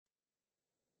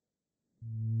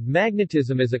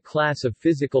Magnetism is a class of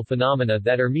physical phenomena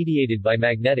that are mediated by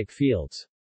magnetic fields.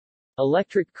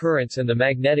 Electric currents and the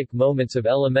magnetic moments of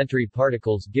elementary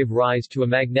particles give rise to a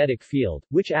magnetic field,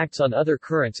 which acts on other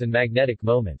currents and magnetic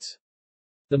moments.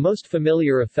 The most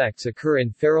familiar effects occur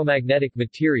in ferromagnetic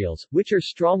materials, which are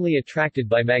strongly attracted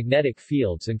by magnetic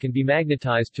fields and can be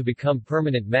magnetized to become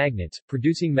permanent magnets,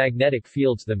 producing magnetic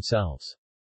fields themselves.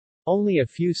 Only a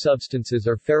few substances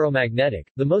are ferromagnetic.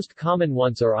 The most common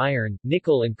ones are iron,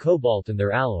 nickel and cobalt and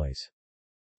their alloys.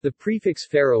 The prefix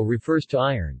ferro refers to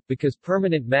iron, because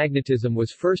permanent magnetism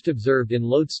was first observed in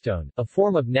lodestone, a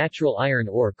form of natural iron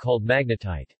ore called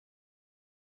magnetite.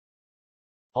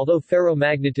 Although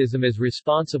ferromagnetism is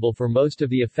responsible for most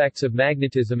of the effects of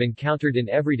magnetism encountered in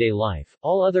everyday life,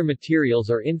 all other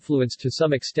materials are influenced to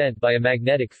some extent by a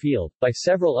magnetic field, by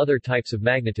several other types of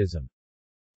magnetism.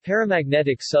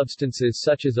 Paramagnetic substances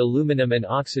such as aluminum and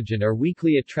oxygen are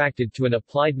weakly attracted to an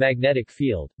applied magnetic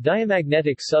field.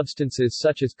 Diamagnetic substances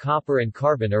such as copper and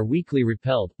carbon are weakly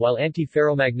repelled, while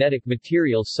antiferromagnetic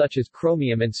materials such as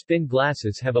chromium and spin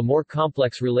glasses have a more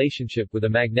complex relationship with a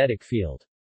magnetic field.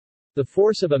 The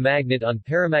force of a magnet on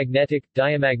paramagnetic,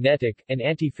 diamagnetic, and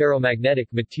antiferromagnetic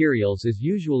materials is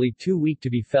usually too weak to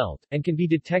be felt, and can be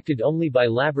detected only by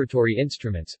laboratory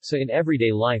instruments, so in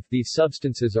everyday life these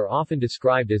substances are often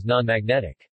described as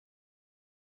non-magnetic.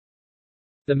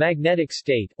 The magnetic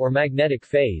state, or magnetic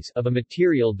phase, of a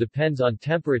material depends on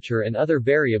temperature and other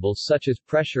variables such as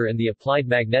pressure and the applied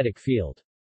magnetic field.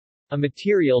 A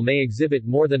material may exhibit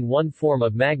more than one form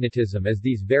of magnetism as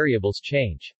these variables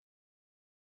change.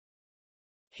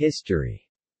 History.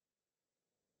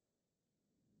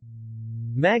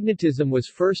 Magnetism was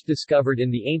first discovered in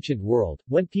the ancient world,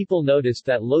 when people noticed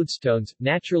that lodestones,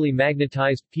 naturally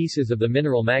magnetized pieces of the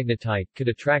mineral magnetite, could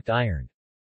attract iron.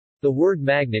 The word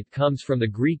magnet comes from the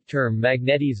Greek term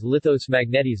magnetes lithos,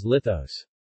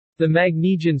 the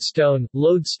Magnesian stone,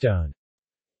 lodestone.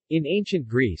 In ancient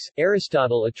Greece,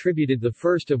 Aristotle attributed the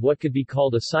first of what could be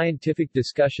called a scientific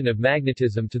discussion of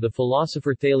magnetism to the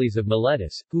philosopher Thales of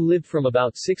Miletus, who lived from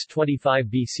about 625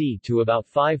 BC to about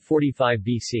 545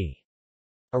 BC.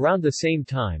 Around the same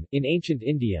time, in ancient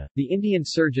India, the Indian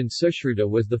surgeon Sushruta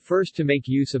was the first to make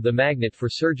use of the magnet for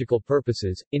surgical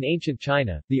purposes. In ancient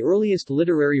China, the earliest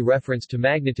literary reference to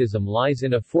magnetism lies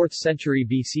in a 4th century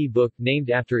BC book named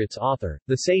after its author,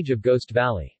 the Sage of Ghost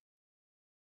Valley.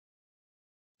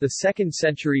 The 2nd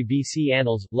century BC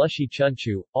Annals, Lushi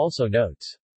Chunchu, also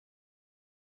notes,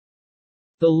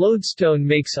 "The lodestone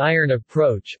makes iron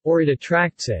approach, or it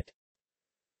attracts it."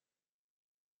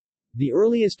 The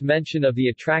earliest mention of the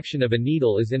attraction of a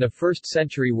needle is in a 1st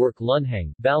century work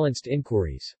Lunheng, Balanced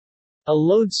Inquiries. A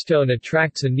lodestone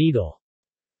attracts a needle.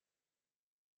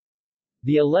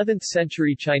 The 11th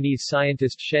century Chinese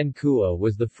scientist Shen Kuo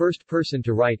was the first person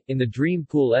to write, in the Dream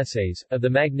Pool Essays, of the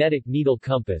magnetic needle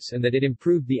compass and that it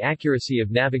improved the accuracy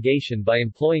of navigation by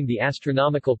employing the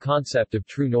astronomical concept of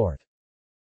true north.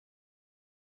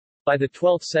 By the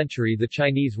 12th century the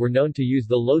Chinese were known to use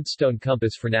the lodestone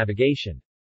compass for navigation.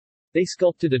 They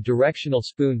sculpted a directional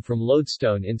spoon from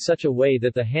lodestone in such a way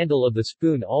that the handle of the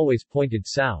spoon always pointed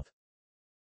south.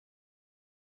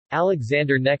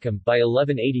 Alexander Neckham, by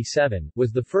 1187,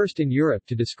 was the first in Europe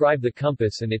to describe the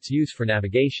compass and its use for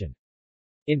navigation.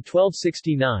 In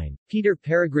 1269, Peter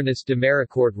Peregrinus de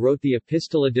Maricourt wrote the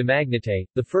Epistola de Magnete,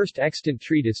 the first extant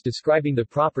treatise describing the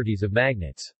properties of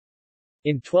magnets.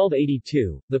 In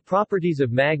 1282, the properties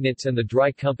of magnets and the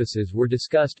dry compasses were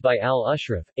discussed by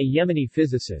al-Ashraf, a Yemeni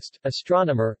physicist,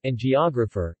 astronomer, and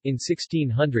geographer. In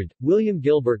 1600, William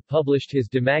Gilbert published his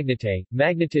De Magnete,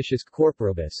 Magneticis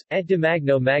Corporibus, et de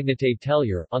Magno Magnete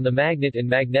Tellure, on the magnet and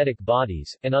magnetic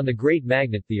bodies, and on the great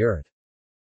magnet the Earth.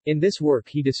 In this work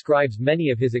he describes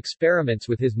many of his experiments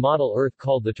with his model Earth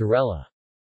called the Terrella.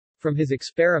 From his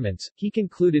experiments, he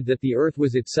concluded that the Earth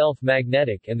was itself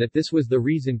magnetic and that this was the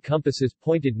reason compasses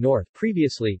pointed north.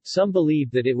 Previously, some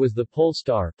believed that it was the pole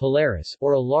star Polaris,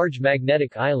 or a large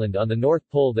magnetic island on the North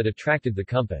Pole that attracted the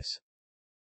compass.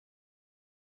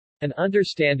 An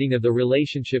understanding of the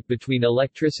relationship between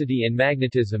electricity and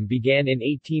magnetism began in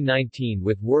 1819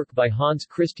 with work by Hans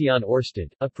Christian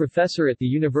Ørsted, a professor at the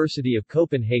University of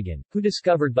Copenhagen, who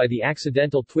discovered by the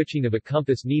accidental twitching of a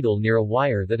compass needle near a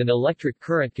wire that an electric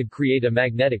current could create a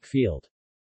magnetic field.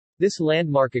 This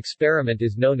landmark experiment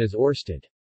is known as Ørsted's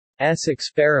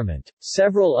experiment.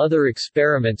 Several other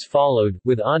experiments followed,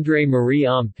 with André-Marie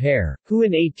Ampère, who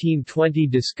in 1820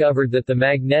 discovered that the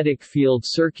magnetic field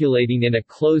circulating in a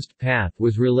closed path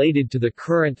was related to the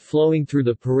current flowing through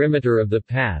the perimeter of the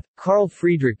path, Carl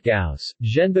Friedrich Gauss,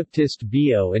 Jean-Baptiste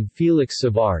Biot and Félix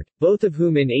Savart, both of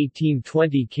whom in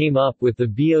 1820 came up with the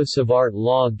Biot-Savart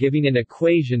law giving an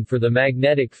equation for the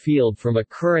magnetic field from a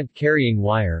current-carrying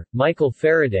wire, Michael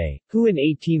Faraday, who in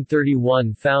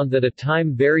 1831 found that a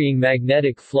time-varying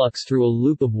magnetic flux through a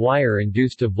loop of wire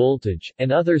induced a voltage,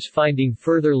 and others finding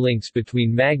further links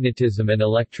between magnetism and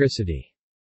electricity.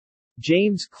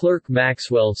 James Clerk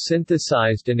Maxwell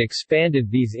synthesized and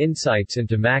expanded these insights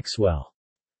into Maxwell's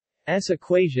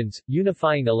equations,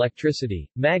 unifying electricity,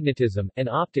 magnetism, and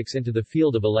optics into the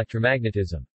field of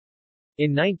electromagnetism.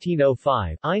 In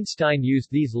 1905, Einstein used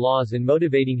these laws in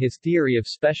motivating his theory of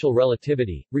special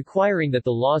relativity, requiring that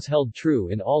the laws held true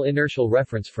in all inertial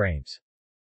reference frames.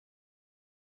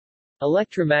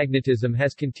 Electromagnetism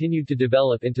has continued to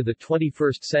develop into the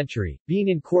 21st century, being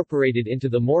incorporated into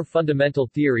the more fundamental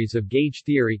theories of gauge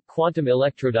theory, quantum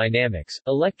electrodynamics,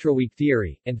 electroweak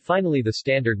theory, and finally the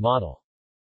Standard Model.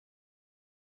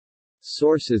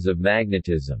 Sources of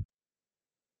magnetism.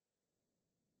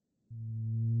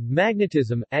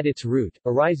 Magnetism, at its root,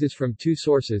 arises from two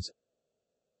sources.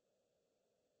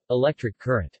 Electric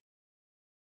current.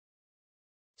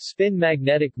 Spin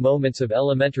magnetic moments of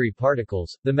elementary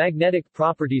particles. The magnetic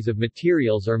properties of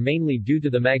materials are mainly due to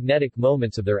the magnetic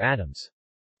moments of their atoms.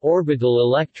 Orbital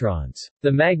electrons.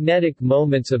 The magnetic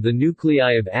moments of the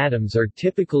nuclei of atoms are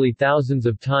typically thousands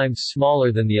of times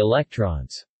smaller than the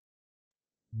electrons'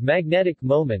 magnetic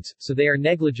moments, so they are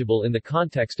negligible in the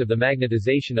context of the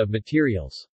magnetization of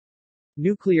materials.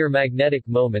 Nuclear magnetic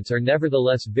moments are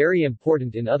nevertheless very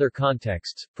important in other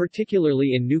contexts,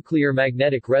 particularly in nuclear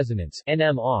magnetic resonance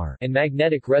 (NMR) and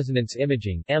magnetic resonance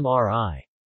imaging (MRI).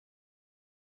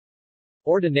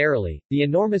 Ordinarily, the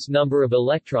enormous number of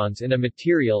electrons in a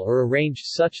material are arranged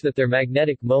such that their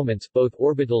magnetic moments, both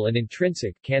orbital and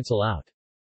intrinsic, cancel out.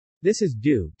 This is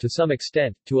due, to some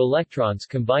extent, to electrons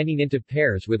combining into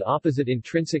pairs with opposite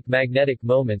intrinsic magnetic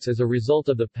moments as a result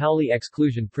of the Pauli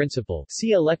exclusion principle,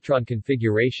 see electron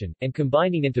configuration, and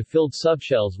combining into filled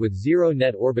subshells with zero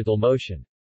net orbital motion.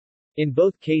 In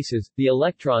both cases, the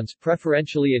electrons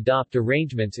preferentially adopt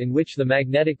arrangements in which the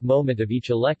magnetic moment of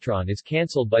each electron is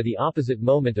cancelled by the opposite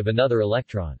moment of another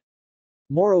electron.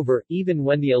 Moreover, even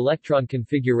when the electron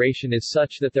configuration is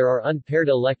such that there are unpaired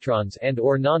electrons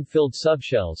and/or non-filled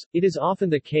subshells, it is often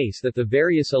the case that the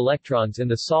various electrons in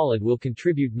the solid will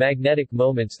contribute magnetic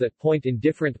moments that point in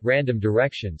different, random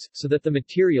directions, so that the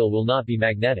material will not be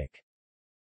magnetic.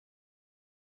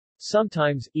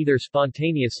 Sometimes, either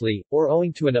spontaneously, or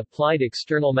owing to an applied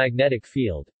external magnetic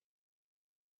field,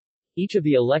 each of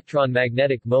the electron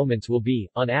magnetic moments will be,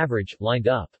 on average, lined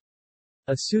up.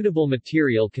 A suitable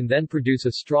material can then produce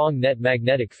a strong net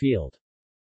magnetic field.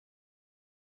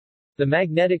 The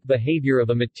magnetic behavior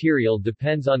of a material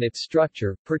depends on its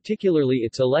structure, particularly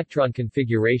its electron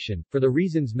configuration, for the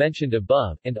reasons mentioned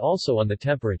above, and also on the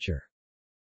temperature.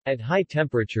 At high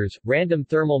temperatures, random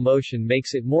thermal motion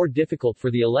makes it more difficult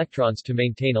for the electrons to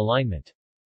maintain alignment.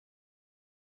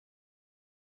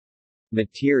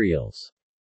 Materials.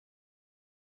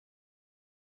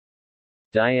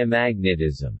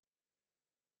 Diamagnetism.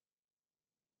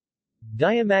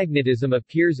 Diamagnetism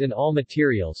appears in all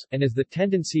materials, and is the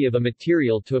tendency of a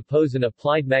material to oppose an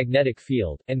applied magnetic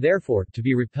field, and therefore, to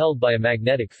be repelled by a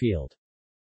magnetic field.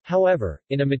 However,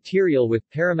 in a material with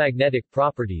paramagnetic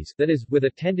properties, that is, with a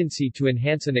tendency to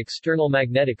enhance an external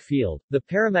magnetic field, the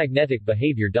paramagnetic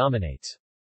behavior dominates.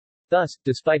 Thus,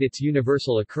 despite its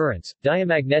universal occurrence,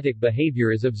 diamagnetic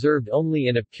behavior is observed only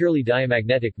in a purely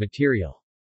diamagnetic material.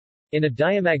 In a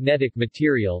diamagnetic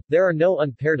material, there are no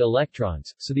unpaired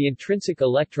electrons, so the intrinsic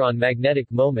electron magnetic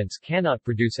moments cannot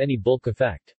produce any bulk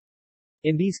effect.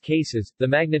 In these cases, the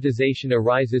magnetization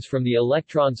arises from the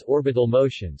electron's orbital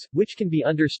motions, which can be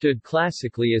understood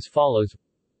classically as follows.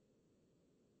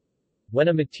 When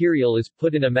a material is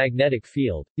put in a magnetic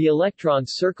field, the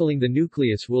electrons circling the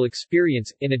nucleus will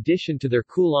experience, in addition to their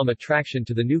Coulomb attraction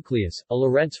to the nucleus, a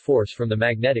Lorentz force from the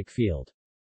magnetic field.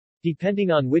 Depending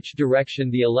on which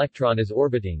direction the electron is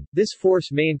orbiting, this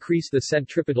force may increase the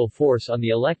centripetal force on the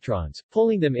electrons,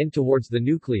 pulling them in towards the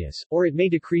nucleus, or it may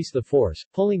decrease the force,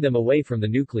 pulling them away from the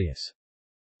nucleus.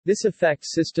 This effect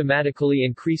systematically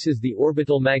increases the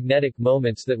orbital magnetic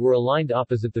moments that were aligned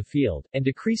opposite the field, and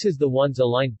decreases the ones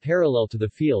aligned parallel to the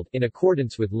field, in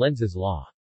accordance with Lenz's law.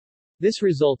 This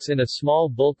results in a small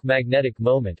bulk magnetic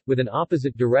moment, with an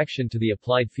opposite direction to the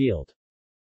applied field.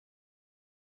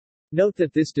 Note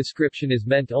that this description is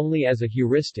meant only as a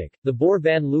heuristic. The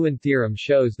Bohr-van Leeuwen theorem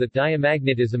shows that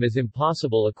diamagnetism is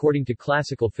impossible according to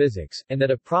classical physics, and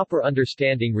that a proper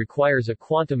understanding requires a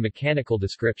quantum mechanical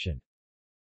description.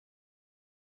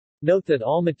 Note that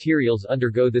all materials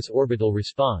undergo this orbital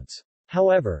response.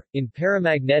 However, in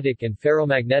paramagnetic and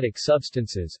ferromagnetic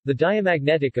substances, the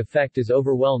diamagnetic effect is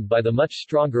overwhelmed by the much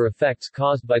stronger effects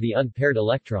caused by the unpaired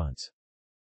electrons.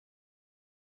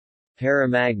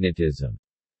 Paramagnetism.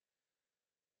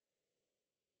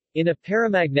 In a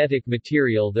paramagnetic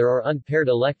material there are unpaired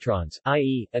electrons,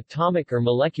 i.e., atomic or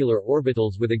molecular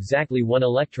orbitals with exactly one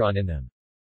electron in them.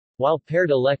 While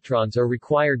paired electrons are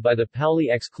required by the Pauli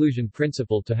exclusion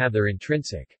principle to have their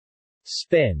intrinsic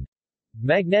spin,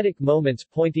 magnetic moments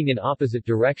pointing in opposite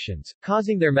directions,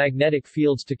 causing their magnetic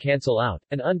fields to cancel out,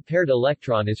 an unpaired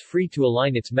electron is free to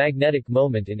align its magnetic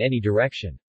moment in any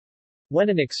direction. When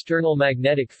an external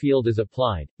magnetic field is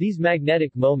applied, these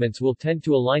magnetic moments will tend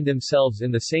to align themselves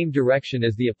in the same direction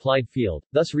as the applied field,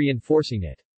 thus reinforcing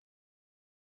it.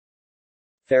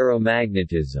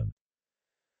 Ferromagnetism.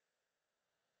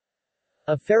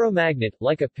 A ferromagnet,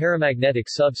 like a paramagnetic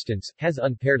substance, has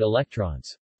unpaired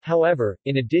electrons. However,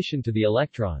 in addition to the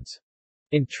electrons'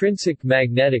 intrinsic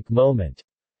magnetic moment,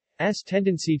 S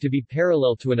tendency to be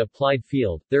parallel to an applied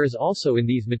field, there is also in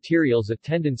these materials a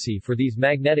tendency for these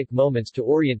magnetic moments to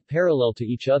orient parallel to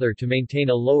each other to maintain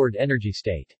a lowered energy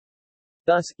state.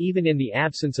 Thus, even in the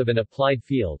absence of an applied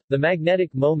field, the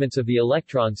magnetic moments of the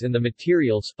electrons in the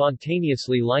material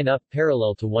spontaneously line up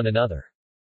parallel to one another.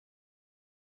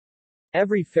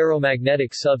 Every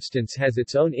ferromagnetic substance has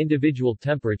its own individual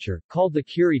temperature, called the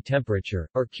Curie temperature,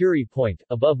 or Curie point,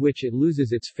 above which it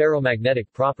loses its ferromagnetic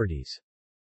properties.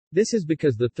 This is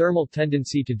because the thermal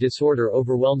tendency to disorder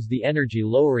overwhelms the energy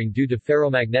lowering due to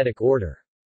ferromagnetic order.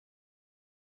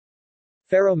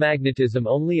 Ferromagnetism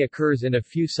only occurs in a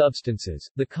few substances.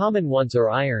 The common ones are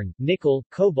iron, nickel,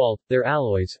 cobalt, their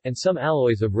alloys, and some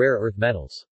alloys of rare earth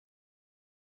metals.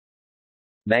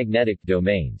 Magnetic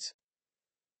domains.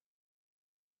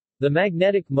 The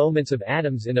magnetic moments of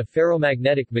atoms in a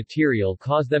ferromagnetic material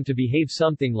cause them to behave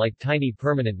something like tiny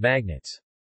permanent magnets.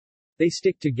 They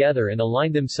stick together and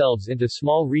align themselves into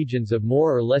small regions of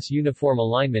more or less uniform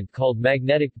alignment called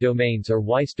magnetic domains or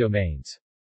Weiss domains.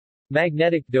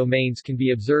 Magnetic domains can be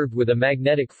observed with a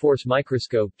magnetic force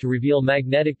microscope to reveal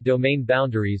magnetic domain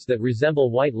boundaries that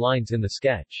resemble white lines in the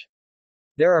sketch.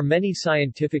 There are many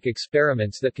scientific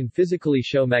experiments that can physically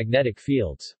show magnetic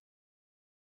fields.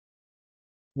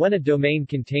 When a domain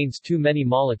contains too many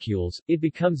molecules, it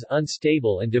becomes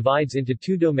unstable and divides into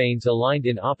two domains aligned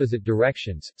in opposite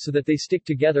directions, so that they stick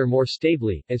together more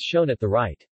stably, as shown at the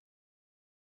right.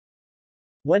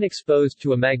 When exposed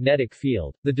to a magnetic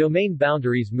field, the domain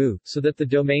boundaries move, so that the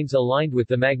domains aligned with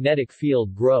the magnetic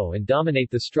field grow and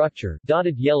dominate the structure,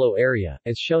 dotted yellow area,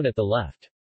 as shown at the left.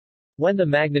 When the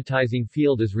magnetizing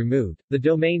field is removed, the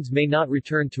domains may not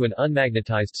return to an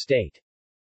unmagnetized state.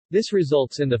 This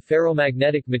results in the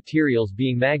ferromagnetic materials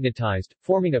being magnetized,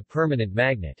 forming a permanent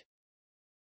magnet.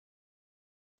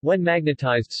 When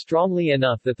magnetized strongly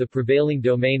enough that the prevailing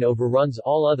domain overruns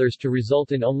all others to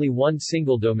result in only one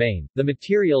single domain, the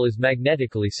material is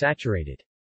magnetically saturated.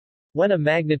 When a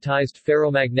magnetized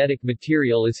ferromagnetic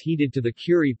material is heated to the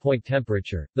Curie point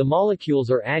temperature, the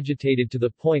molecules are agitated to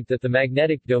the point that the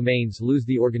magnetic domains lose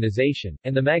the organization,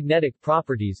 and the magnetic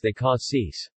properties they cause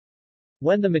cease.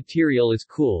 When the material is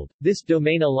cooled, this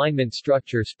domain alignment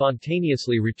structure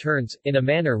spontaneously returns, in a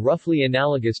manner roughly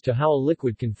analogous to how a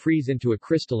liquid can freeze into a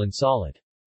crystalline solid.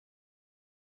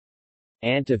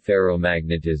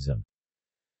 Antiferromagnetism.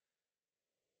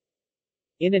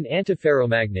 In an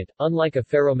antiferromagnet, unlike a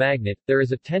ferromagnet, there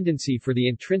is a tendency for the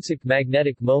intrinsic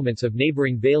magnetic moments of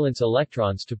neighboring valence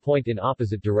electrons to point in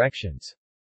opposite directions.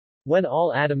 When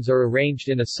all atoms are arranged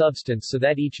in a substance so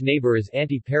that each neighbor is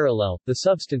anti-parallel, the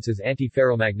substance is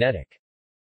antiferromagnetic.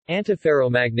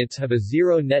 Antiferromagnets have a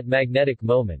zero net magnetic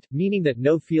moment, meaning that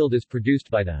no field is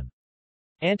produced by them.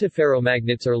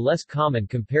 Antiferromagnets are less common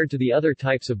compared to the other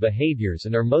types of behaviors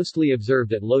and are mostly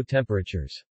observed at low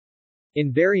temperatures.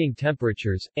 In varying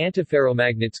temperatures,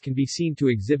 antiferromagnets can be seen to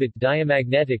exhibit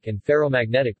diamagnetic and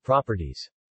ferromagnetic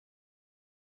properties.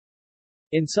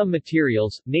 In some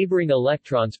materials, neighboring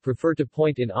electrons prefer to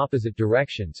point in opposite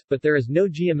directions, but there is no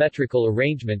geometrical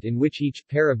arrangement in which each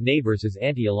pair of neighbors is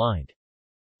anti-aligned.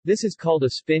 This is called a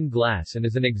spin glass and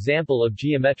is an example of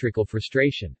geometrical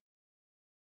frustration.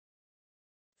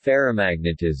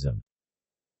 Ferromagnetism.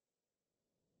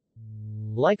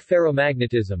 Like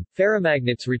ferromagnetism,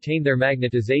 ferromagnets retain their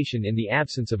magnetization in the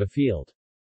absence of a field.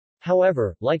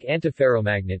 However, like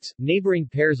antiferromagnets, neighboring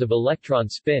pairs of electron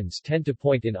spins tend to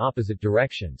point in opposite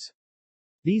directions.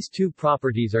 These two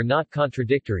properties are not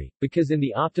contradictory, because in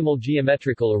the optimal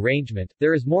geometrical arrangement,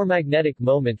 there is more magnetic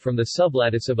moment from the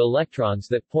sublattice of electrons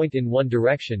that point in one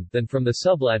direction, than from the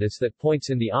sublattice that points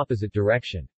in the opposite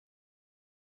direction.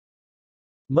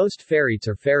 Most ferrites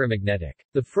are ferromagnetic.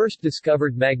 The first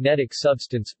discovered magnetic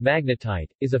substance, magnetite,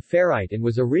 is a ferrite and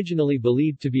was originally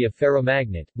believed to be a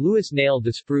ferromagnet. Louis Néel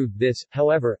disproved this,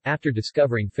 however, after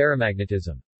discovering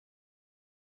ferromagnetism.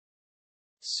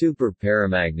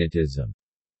 Superparamagnetism.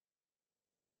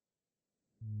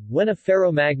 When a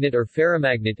ferromagnet or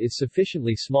ferromagnet is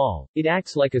sufficiently small, it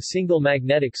acts like a single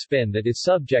magnetic spin that is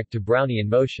subject to Brownian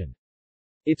motion.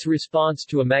 Its response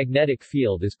to a magnetic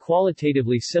field is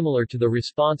qualitatively similar to the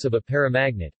response of a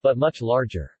paramagnet, but much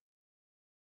larger.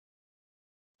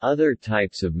 Other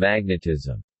types of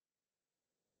magnetism.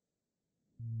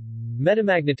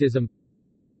 Metamagnetism.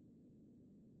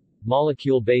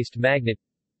 Molecule-based magnet.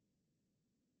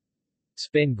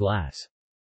 Spin glass.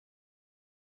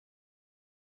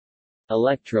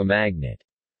 Electromagnet.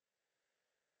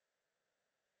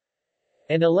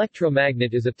 An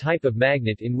electromagnet is a type of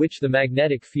magnet in which the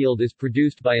magnetic field is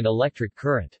produced by an electric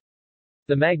current.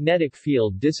 The magnetic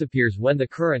field disappears when the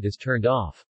current is turned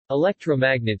off.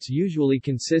 Electromagnets usually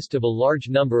consist of a large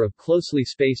number of closely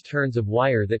spaced turns of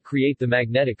wire that create the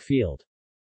magnetic field.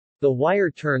 The wire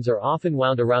turns are often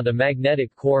wound around a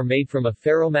magnetic core made from a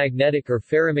ferromagnetic or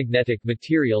ferrimagnetic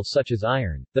material such as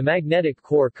iron. The magnetic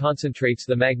core concentrates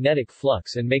the magnetic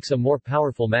flux and makes a more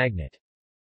powerful magnet.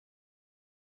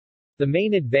 The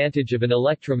main advantage of an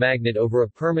electromagnet over a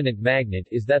permanent magnet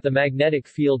is that the magnetic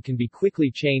field can be quickly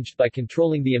changed by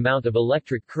controlling the amount of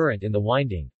electric current in the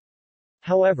winding.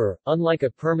 However, unlike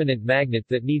a permanent magnet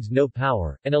that needs no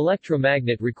power, an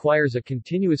electromagnet requires a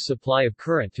continuous supply of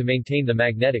current to maintain the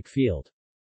magnetic field.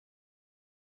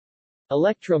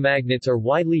 Electromagnets are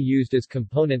widely used as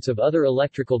components of other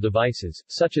electrical devices,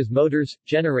 such as motors,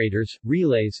 generators,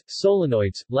 relays,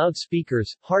 solenoids,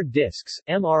 loudspeakers, hard disks,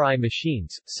 MRI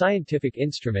machines, scientific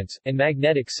instruments, and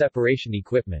magnetic separation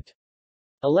equipment.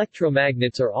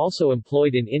 Electromagnets are also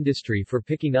employed in industry for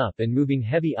picking up and moving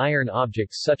heavy iron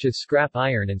objects such as scrap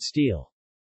iron and steel.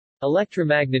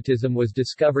 Electromagnetism was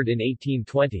discovered in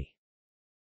 1820.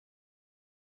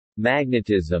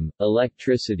 Magnetism,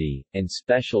 electricity, and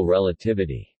special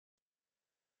relativity.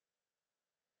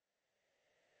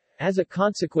 As a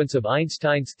consequence of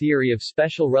Einstein's theory of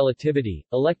special relativity,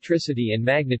 electricity and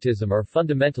magnetism are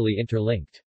fundamentally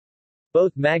interlinked.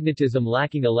 Both magnetism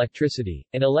lacking electricity,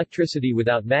 and electricity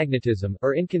without magnetism,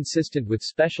 are inconsistent with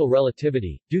special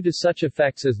relativity, due to such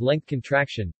effects as length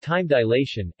contraction, time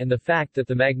dilation, and the fact that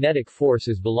the magnetic force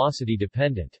is velocity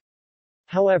dependent.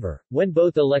 However, when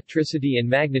both electricity and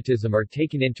magnetism are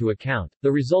taken into account,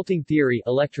 the resulting theory,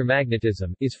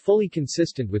 electromagnetism, is fully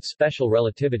consistent with special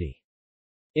relativity.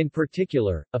 In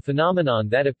particular, a phenomenon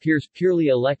that appears purely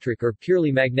electric or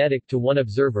purely magnetic to one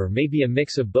observer may be a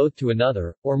mix of both to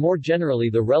another, or more generally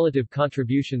the relative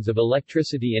contributions of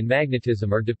electricity and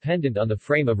magnetism are dependent on the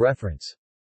frame of reference.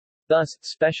 Thus,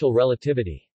 special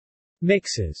relativity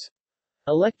mixes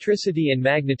electricity and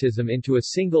magnetism into a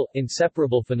single,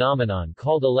 inseparable phenomenon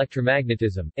called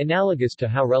electromagnetism, analogous to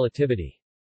how relativity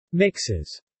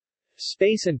mixes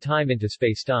space and time into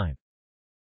spacetime.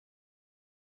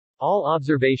 All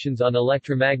observations on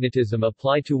electromagnetism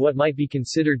apply to what might be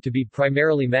considered to be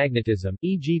primarily magnetism,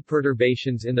 e.g.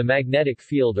 perturbations in the magnetic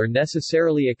field are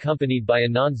necessarily accompanied by a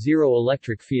non-zero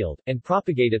electric field, and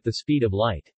propagate at the speed of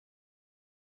light.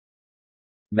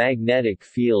 Magnetic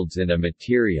fields in a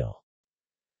material.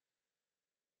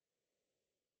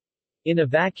 In a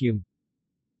vacuum,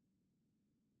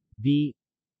 B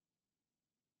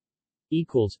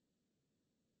equals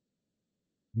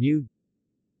mu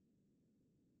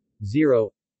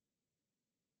 0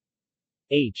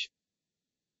 H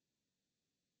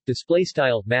display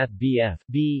style math BF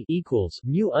B equals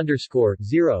mu underscore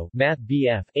 0 math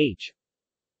BF H,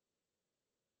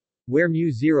 where mu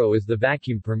 0 is the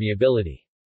vacuum permeability.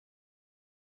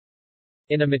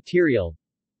 In a material,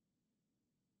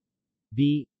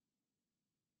 B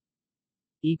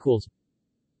equals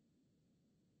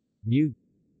mu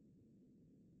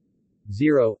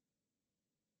 0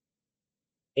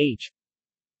 H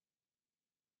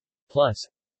plus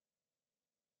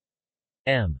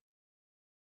M.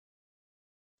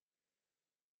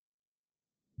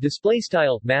 Display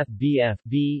style math BF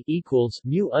B equals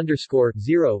mu underscore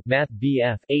 0 math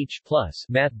BF H plus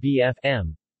math BF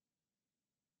M.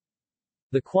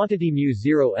 The quantity mu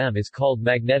 0 M is called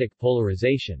magnetic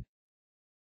polarization.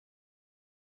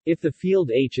 If the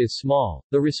field H is small,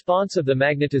 the response of the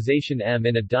magnetization M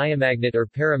in a diamagnet or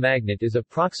paramagnet is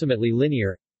approximately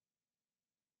linear.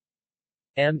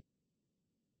 M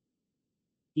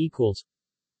equals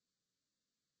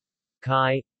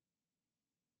chi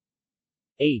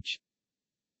h.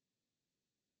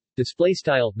 Display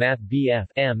style math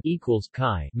m equals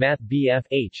chi math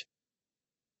h.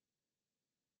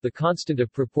 The constant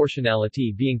of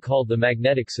proportionality being called the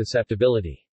magnetic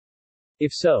susceptibility.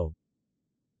 If so,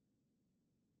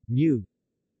 mu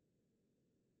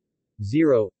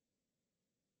 0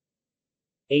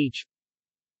 h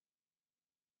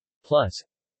plus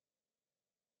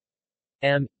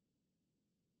m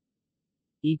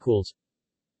equals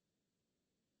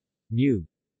mu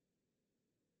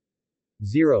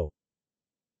 0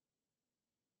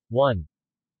 1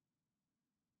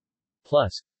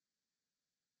 plus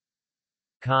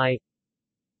chi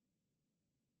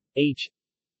h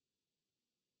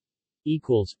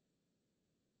equals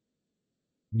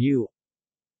mu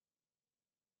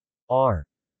r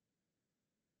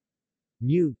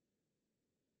mu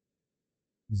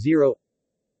 0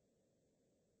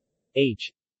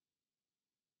 h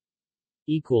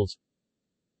equals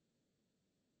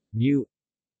mu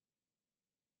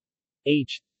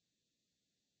h.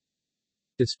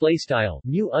 Display style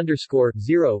mu underscore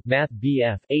 0 math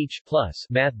h plus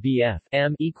math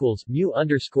m equals mu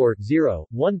underscore 0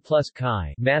 1 plus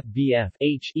chi math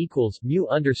h equals mu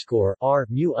underscore r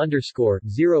mu underscore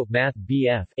 0 math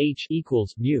h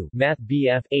equals mu math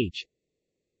h.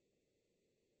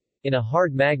 In a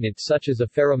hard magnet such as a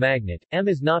ferromagnet, m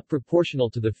is not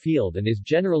proportional to the field and is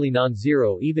generally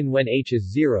non-zero even when h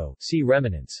is 0. See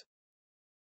remanence.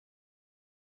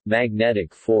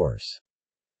 Magnetic force.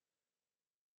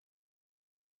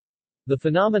 The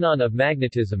phenomenon of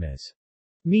magnetism is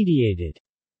mediated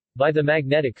by the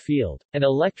magnetic field. An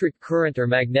electric current or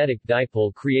magnetic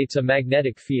dipole creates a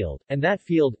magnetic field, and that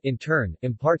field, in turn,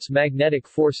 imparts magnetic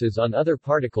forces on other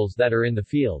particles that are in the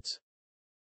fields.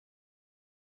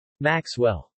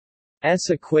 Maxwell's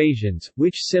equations,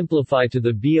 which simplify to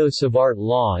the Biot-Savart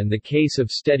law in the case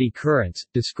of steady currents,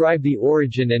 describe the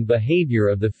origin and behavior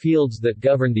of the fields that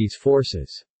govern these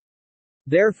forces.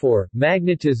 Therefore,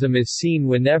 magnetism is seen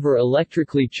whenever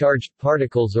electrically charged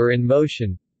particles are in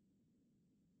motion,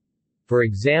 for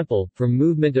example, from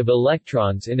movement of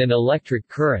electrons in an electric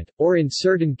current, or in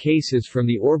certain cases from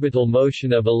the orbital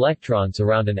motion of electrons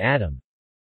around an atom's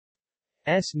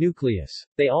nucleus.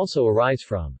 They also arise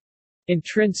from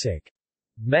intrinsic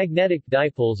magnetic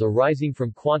dipoles arising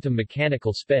from quantum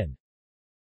mechanical spin.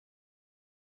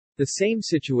 The same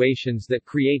situations that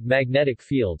create magnetic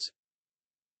fields,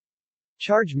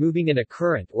 charge moving in a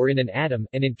current or in an atom,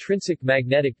 and intrinsic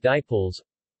magnetic dipoles,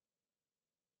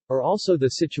 are also the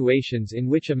situations in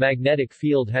which a magnetic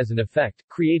field has an effect,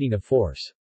 creating a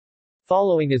force.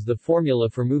 Following is the formula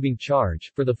for moving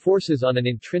charge. For the forces on an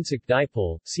intrinsic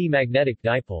dipole, see magnetic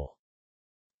dipole.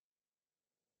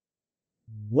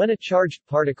 When a charged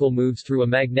particle moves through a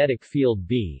magnetic field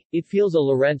B, it feels a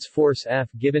Lorentz force F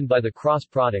given by the cross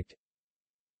product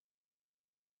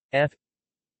F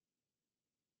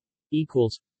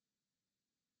equals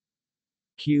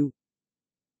Q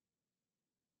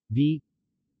V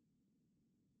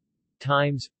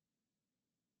times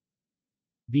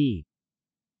B.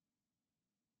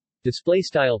 Display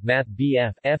style math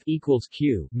F equals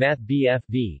Q math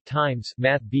V times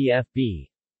math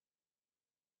B,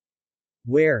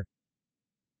 where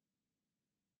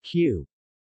Q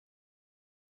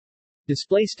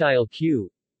display style Q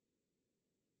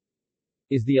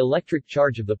is the electric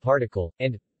charge of the particle,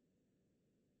 and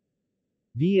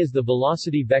V is the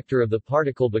velocity vector of the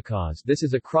particle. Because this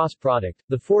is a cross product,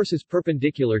 the force is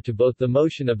perpendicular to both the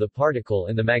motion of the particle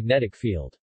and the magnetic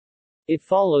field. It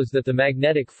follows that the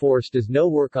magnetic force does no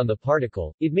work on the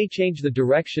particle. It may change the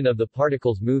direction of the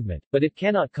particle's movement, but it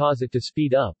cannot cause it to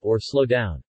speed up or slow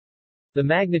down. The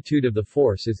magnitude of the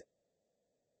force is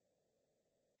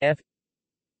F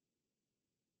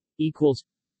equals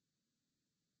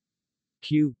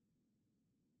Q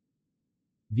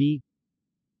V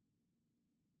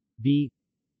B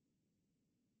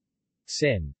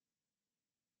sin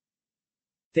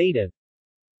theta.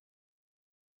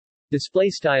 Display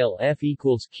style F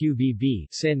equals QVB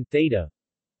sin theta,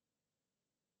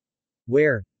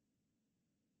 where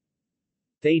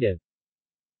theta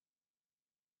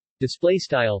display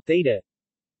style theta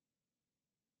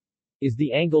is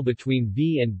the angle between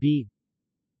V and B.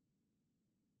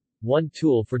 One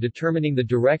tool for determining the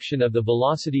direction of the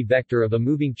velocity vector of a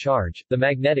moving charge, the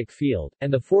magnetic field,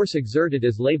 and the force exerted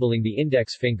is labeling the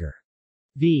index finger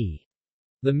V,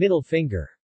 the middle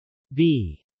finger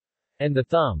B, and the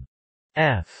thumb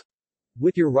F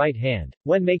with your right hand.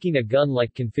 When making a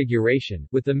gun-like configuration,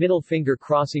 with the middle finger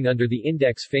crossing under the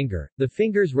index finger, the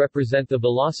fingers represent the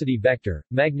velocity vector,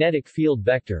 magnetic field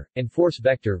vector, and force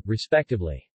vector,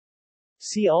 respectively.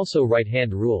 See also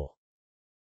right-hand rule.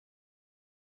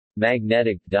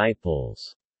 Magnetic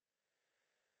dipoles.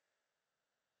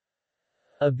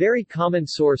 A very common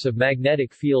source of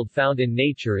magnetic field found in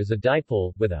nature is a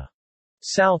dipole, with a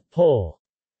south pole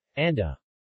and a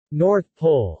north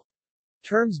pole.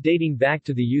 Terms dating back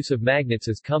to the use of magnets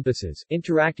as compasses,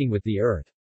 interacting with the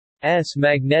Earth's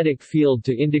magnetic field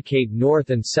to indicate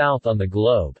north and south on the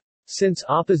globe. Since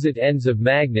opposite ends of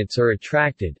magnets are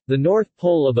attracted, the north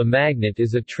pole of a magnet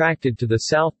is attracted to the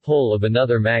south pole of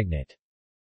another magnet.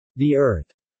 The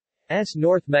Earth's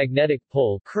north magnetic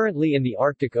pole, currently in the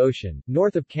Arctic Ocean,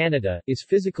 north of Canada, is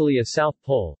physically a south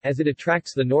pole, as it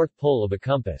attracts the north pole of a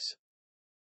compass.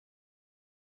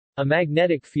 A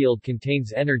magnetic field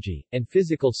contains energy, and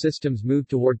physical systems move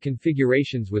toward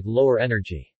configurations with lower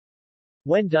energy.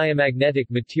 When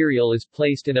diamagnetic material is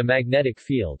placed in a magnetic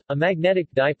field, a magnetic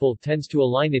dipole tends to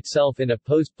align itself in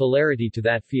opposed polarity to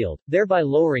that field, thereby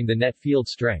lowering the net field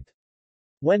strength.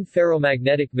 When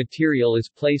ferromagnetic material is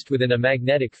placed within a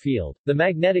magnetic field, the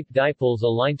magnetic dipoles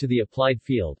align to the applied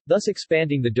field, thus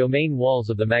expanding the domain walls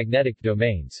of the magnetic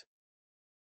domains.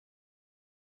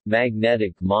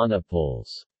 Magnetic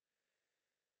monopoles.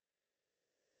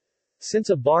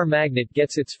 Since a bar magnet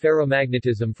gets its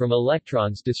ferromagnetism from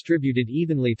electrons distributed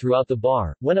evenly throughout the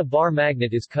bar, when a bar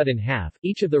magnet is cut in half,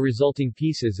 each of the resulting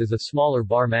pieces is a smaller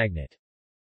bar magnet.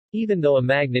 Even though a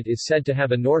magnet is said to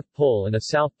have a north pole and a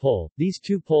south pole, these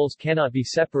two poles cannot be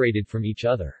separated from each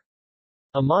other.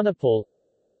 A monopole,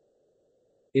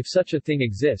 if such a thing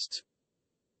exists,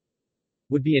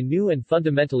 would be a new and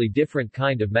fundamentally different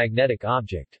kind of magnetic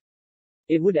object.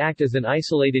 It would act as an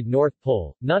isolated north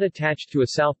pole, not attached to a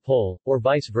south pole, or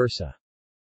vice versa.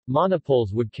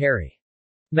 Monopoles would carry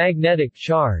magnetic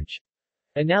charge,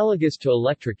 analogous to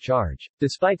electric charge.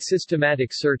 Despite systematic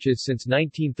searches since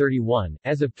 1931,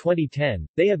 as of 2010,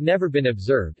 they have never been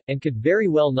observed, and could very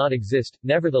well not exist.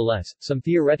 Nevertheless, some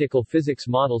theoretical physics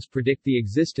models predict the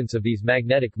existence of these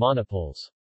magnetic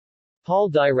monopoles.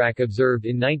 Paul Dirac observed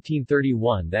in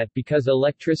 1931 that, because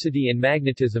electricity and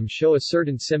magnetism show a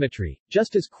certain symmetry,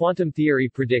 just as quantum theory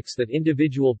predicts that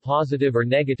individual positive or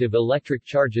negative electric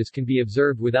charges can be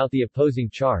observed without the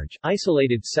opposing charge,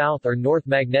 isolated south or north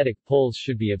magnetic poles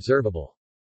should be observable.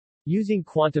 Using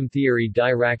quantum theory,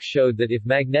 Dirac showed that if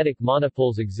magnetic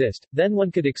monopoles exist, then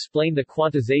one could explain the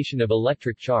quantization of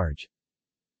electric charge.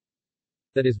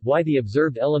 That is, why the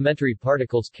observed elementary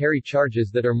particles carry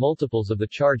charges that are multiples of the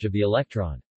charge of the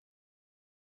electron.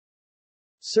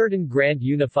 Certain grand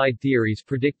unified theories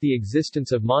predict the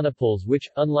existence of monopoles which,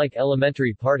 unlike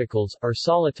elementary particles, are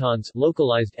solitons,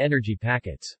 localized energy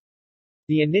packets.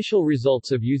 The initial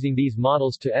results of using these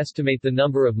models to estimate the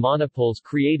number of monopoles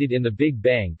created in the Big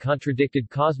Bang contradicted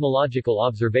cosmological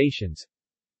observations.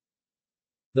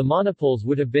 The monopoles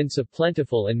would have been so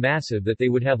plentiful and massive that they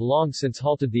would have long since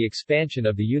halted the expansion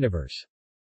of the universe.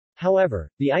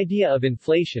 However, the idea of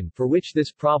inflation, for which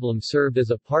this problem served as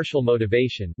a partial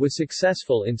motivation, was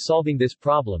successful in solving this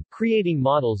problem, creating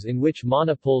models in which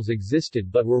monopoles existed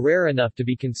but were rare enough to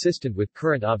be consistent with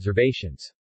current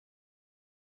observations.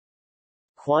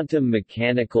 Quantum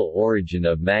mechanical origin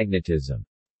of magnetism.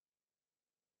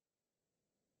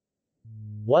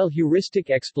 While heuristic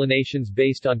explanations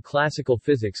based on classical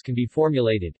physics can be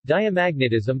formulated,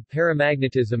 diamagnetism,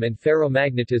 paramagnetism and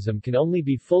ferromagnetism can only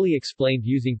be fully explained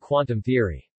using quantum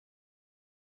theory.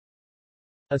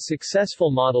 A successful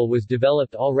model was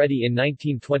developed already in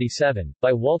 1927,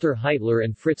 by Walter Heitler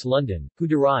and Fritz London, who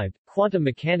derived, quantum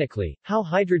mechanically, how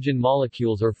hydrogen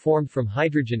molecules are formed from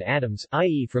hydrogen atoms,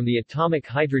 i.e. from the atomic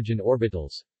hydrogen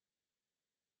orbitals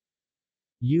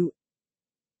U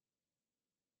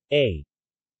A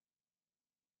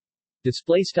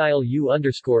display style U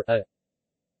underscore A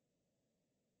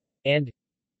and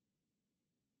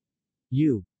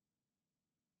U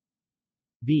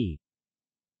B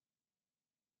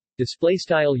display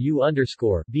style U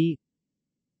underscore B,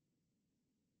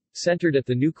 centered at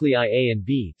the nuclei A and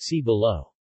B, see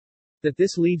below. That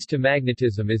this leads to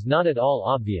magnetism is not at all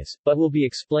obvious, but will be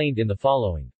explained in the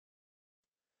following.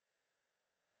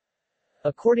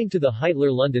 According to the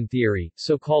Heitler-London theory,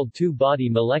 so-called two-body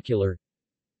molecular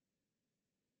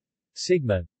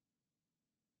sigma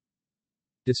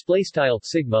displaystyle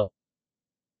sigma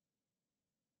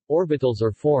orbitals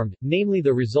are formed, namely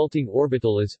the resulting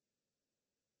orbital is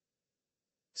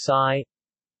psi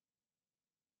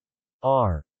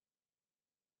r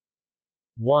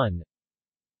 1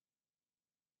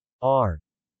 r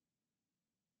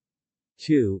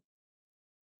 2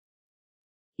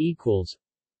 equals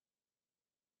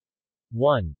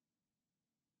 1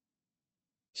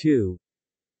 2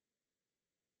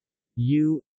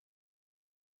 U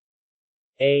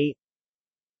A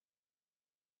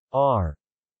R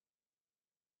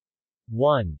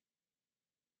 1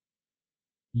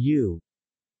 U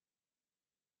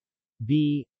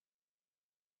B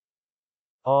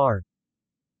R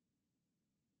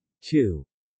 2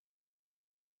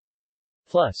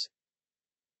 plus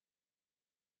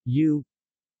U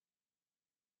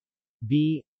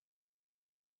B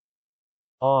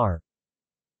R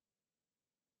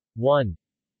 1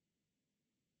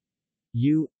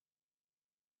 U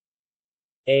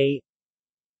A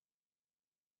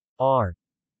R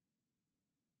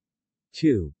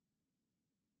 2.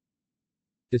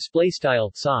 Display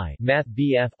style psi math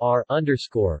BF R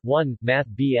underscore 1 math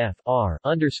BF R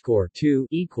underscore 2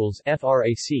 equals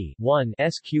frac 1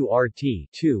 sqrt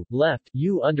 2 left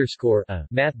U underscore a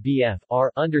math BF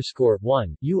R underscore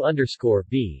 1 U underscore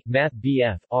B math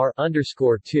BF R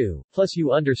underscore 2 plus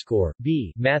U underscore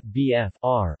B math BF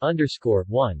R underscore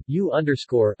 1 U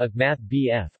underscore a math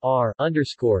BF R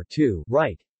underscore 2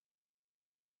 right.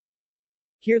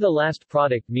 Here the last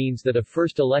product means that a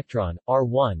first electron,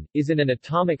 R1, is in an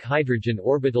atomic hydrogen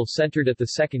orbital centered at the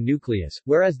second nucleus,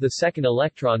 whereas the second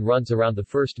electron runs around the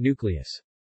first nucleus.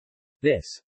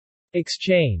 This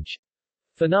exchange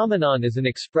phenomenon is an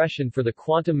expression for the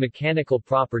quantum mechanical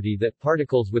property that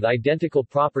particles with identical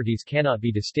properties cannot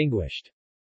be distinguished.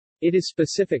 It is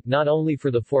specific not only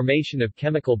for the formation of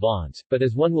chemical bonds, but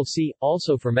as one will see,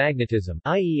 also for magnetism,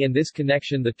 i.e. in this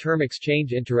connection the term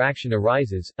exchange interaction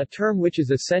arises, a term which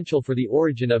is essential for the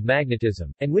origin of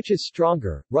magnetism, and which is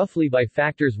stronger, roughly by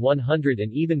factors 100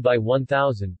 and even by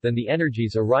 1000, than the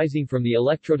energies arising from the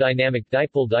electrodynamic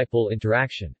dipole-dipole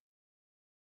interaction.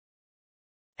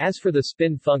 As for the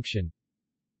spin function,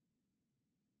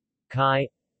 chi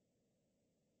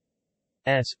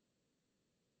s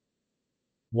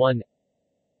 1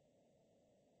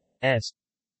 s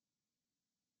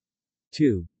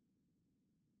 2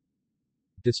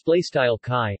 display style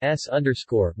chi s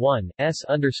underscore 1 s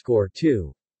underscore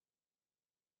 2,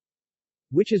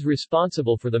 which is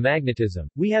responsible for the magnetism.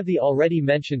 We have the already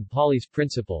mentioned Pauli's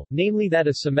principle, namely that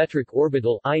a symmetric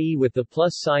orbital, i.e. with the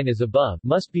plus sign as above,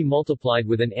 must be multiplied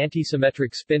with an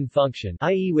antisymmetric spin function,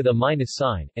 i.e. with a minus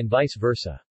sign, and vice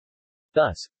versa.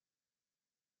 Thus,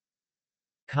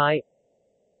 chi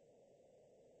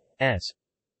s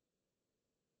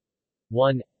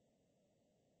 1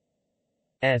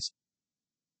 s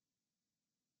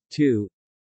 2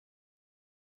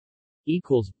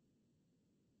 equals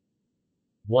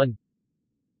 1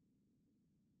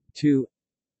 2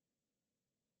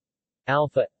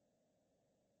 alpha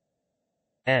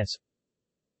s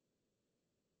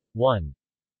 1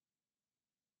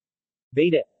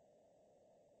 beta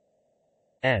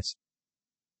s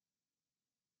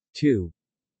 2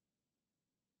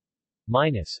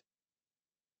 minus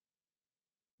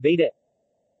beta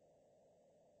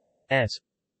s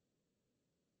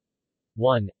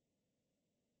 1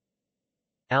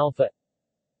 alpha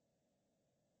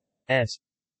s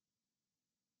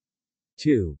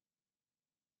 2.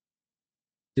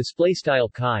 Display style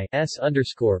chi s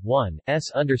underscore 1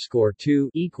 s underscore 2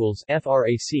 equals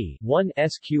frac 1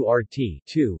 sqrt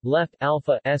 2 left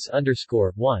alpha s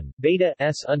underscore 1 beta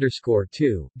s underscore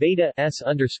 2 beta s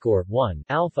underscore 1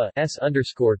 alpha s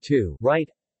underscore 2 right,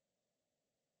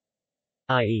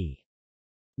 i.e.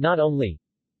 not only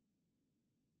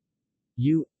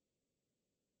U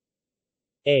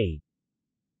a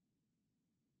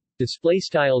display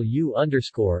style U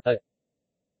underscore a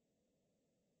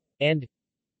and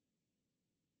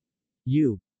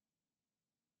U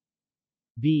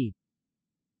B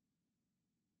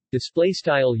display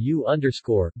style U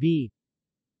underscore B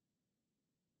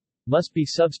must be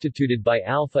substituted by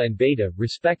alpha and beta,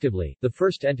 respectively. The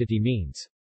first entity means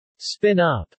spin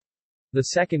up, the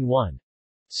second one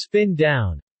spin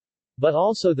down, but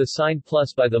also the sign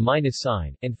plus by the minus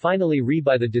sign, and finally re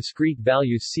by the discrete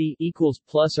values c equals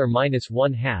plus or minus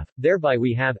 1/2. Thereby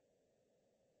we have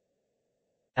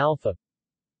alpha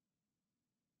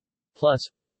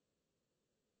plus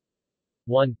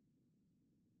 1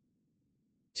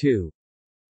 2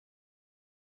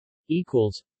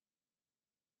 equals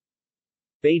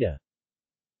beta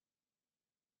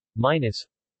minus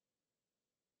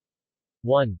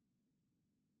 1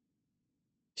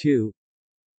 2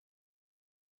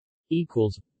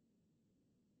 equals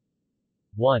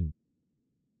 1.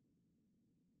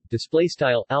 Display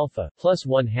style alpha plus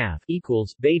 1/2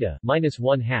 equals beta minus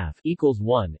 1/2 equals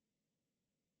 1,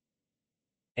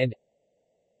 and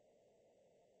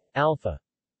alpha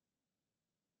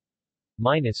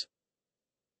minus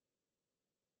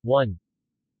 1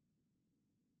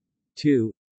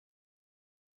 2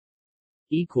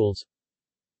 equals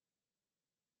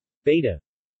beta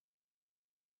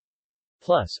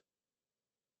plus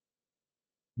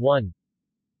 1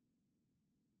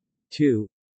 2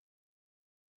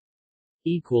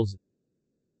 equals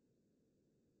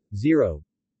 0.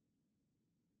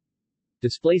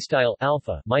 Display style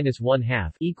alpha minus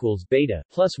 1/2 equals beta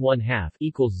plus 1/2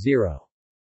 equals 0.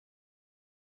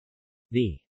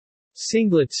 The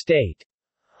singlet state,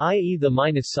 i.e. the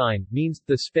minus sign, means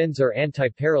the spins are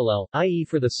antiparallel, i.e.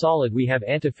 for the solid we have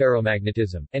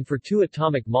antiferromagnetism, and for two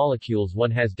atomic molecules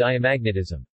one has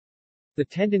diamagnetism. The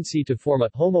tendency to form a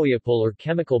homoiopole or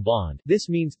chemical bond, this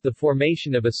means, the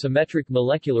formation of a symmetric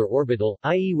molecular orbital,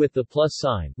 i.e. with the plus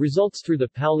sign, results through the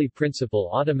Pauli principle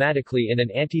automatically in an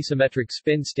antisymmetric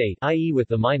spin state, i.e. with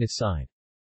the minus sign.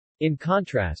 In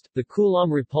contrast, the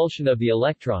Coulomb repulsion of the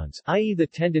electrons, i.e. the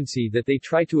tendency that they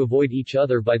try to avoid each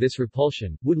other by this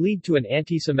repulsion, would lead to an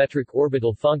antisymmetric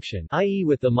orbital function, i.e.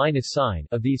 with the minus sign,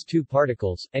 of these two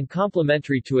particles, and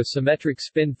complementary to a symmetric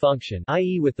spin function,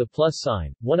 i.e. with the plus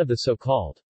sign, one of the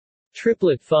so-called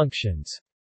triplet functions.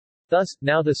 Thus,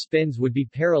 now the spins would be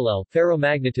parallel,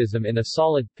 ferromagnetism in a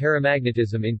solid,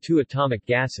 paramagnetism in two atomic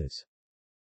gases.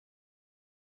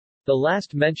 The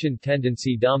last-mentioned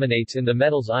tendency dominates in the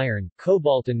metals iron,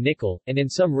 cobalt and nickel, and in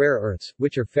some rare earths,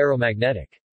 which are ferromagnetic.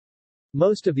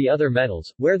 Most of the other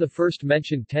metals, where the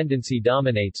first-mentioned tendency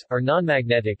dominates, are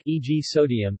nonmagnetic, e.g.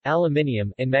 sodium,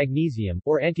 aluminium, and magnesium,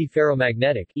 or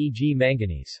antiferromagnetic, e.g.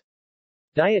 manganese.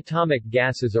 Diatomic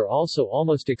gases are also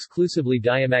almost exclusively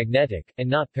diamagnetic, and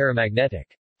not paramagnetic.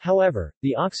 However,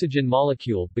 the oxygen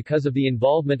molecule, because of the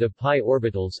involvement of pi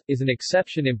orbitals, is an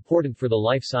exception important for the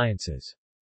life sciences.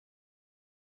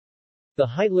 The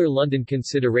Heitler-London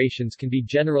considerations can be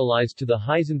generalized to the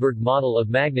Heisenberg model of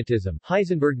magnetism,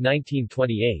 Heisenberg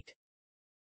 1928.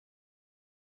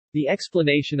 The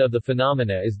explanation of the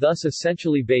phenomena is thus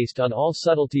essentially based on all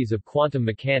subtleties of quantum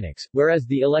mechanics, whereas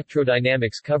the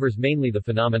electrodynamics covers mainly the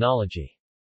phenomenology.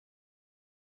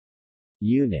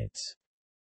 Units: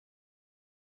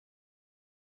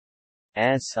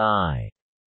 SI,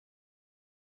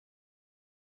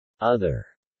 other.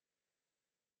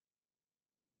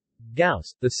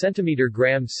 Gauss, the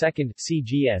centimeter-gram second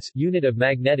 (cgs) unit of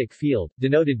magnetic field,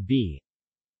 denoted B.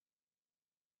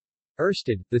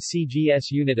 Oersted, the cgs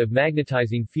unit of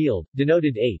magnetizing field,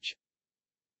 denoted H.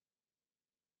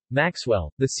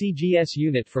 Maxwell, the cgs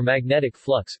unit for magnetic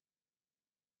flux.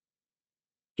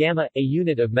 Gamma, a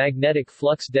unit of magnetic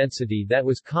flux density that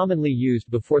was commonly used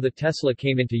before the Tesla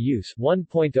came into use.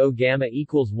 1.0 gamma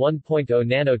equals 1.0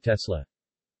 nanotesla.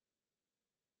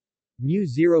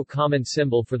 Mu0 common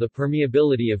symbol for the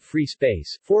permeability of free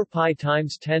space, 4 pi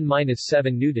times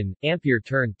 10⁻⁷ Newton, ampere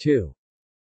turn 2.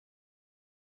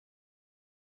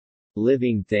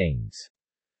 Living things.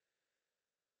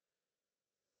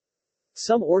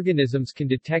 Some organisms can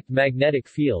detect magnetic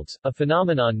fields, a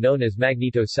phenomenon known as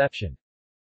magnetoception.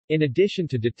 In addition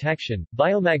to detection,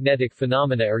 biomagnetic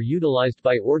phenomena are utilized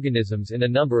by organisms in a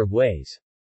number of ways.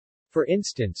 For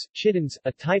instance, chitons,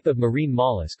 a type of marine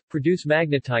mollusk, produce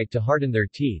magnetite to harden their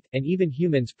teeth, and even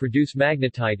humans produce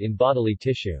magnetite in bodily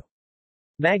tissue.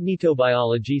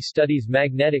 Magnetobiology studies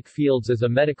magnetic fields as a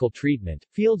medical treatment.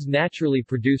 Fields naturally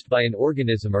produced by an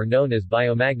organism are known as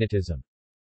biomagnetism.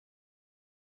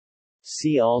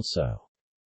 See also: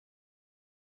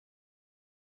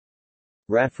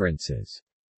 References.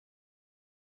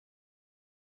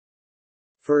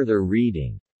 Further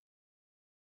reading.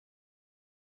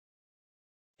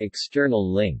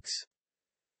 External links.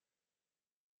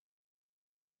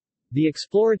 The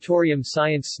Exploratorium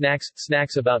Science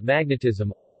Snacks about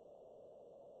magnetism.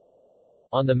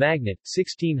 On the Magnet,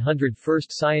 1600 first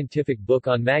scientific book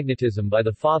on magnetism by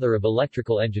the father of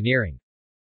electrical engineering.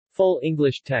 Full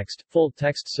English text, full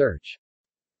text search.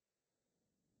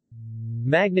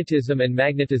 Magnetism and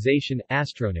magnetization,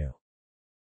 Astronew.